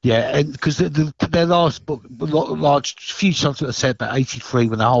 and because their last book, large few songs that I said about 83,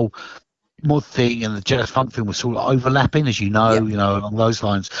 when the whole mod thing and the jazz funk thing was sort of overlapping, as along those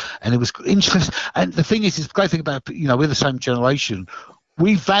lines, and it was interesting. And the thing is, the great thing about we're the same generation.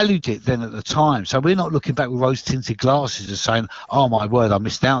 We valued it then at the time, so we're not looking back with rose-tinted glasses and saying, "Oh my word, I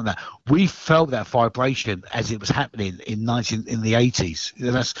missed out on that." We felt that vibration as it was happening in the 80s.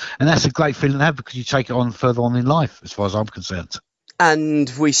 And that's a great feeling to have, because you take it on further on in life, as far as I'm concerned.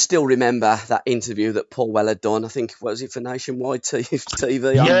 And we still remember that interview that Paul Weller done. I think, what was it, for Nationwide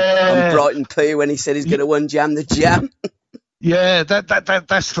TV on Brighton P, when he said he's going to unjam the Jam. Yeah,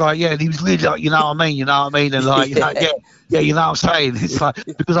 that's right. Yeah, and he was really like, you know what I mean, and like, you know what I'm saying. It's like,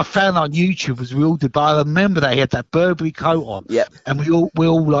 because I found on YouTube, as we all did, but I remember that he had that Burberry coat on. Yeah, and we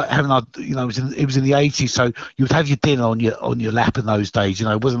all like having our, it was in the 80s, so you would have your dinner on your lap in those days.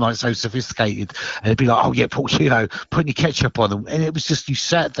 It wasn't like so sophisticated, and it'd be like, oh yeah, putting your ketchup on them, and it was just, you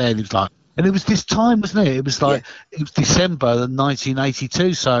sat there and it was like. And it was this time, wasn't it? It was like, It was December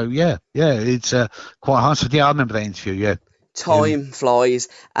 1982. So yeah, it's quite hard. So yeah, I remember that interview. Yeah. Time flies,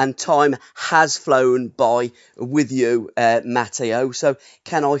 and time has flown by with you, Matteo. So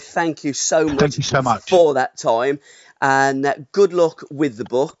can I thank you so much for that time, and good luck with the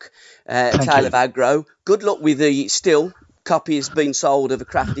book, Tale of Aggro. Good luck with the still copies being sold of A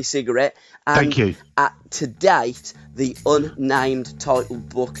Crafty Cigarette. And thank you. To date, the unnamed titled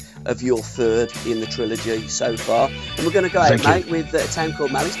book of your third in the trilogy so far. And we're going to go out, mate, with A Town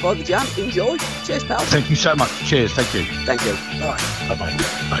Called Malice by the Jam. Enjoy. Cheers, pal. Thank you so much. Cheers. Thank you. Thank you. Bye. Bye-bye.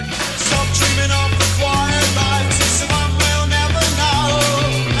 Bye. Stop dreaming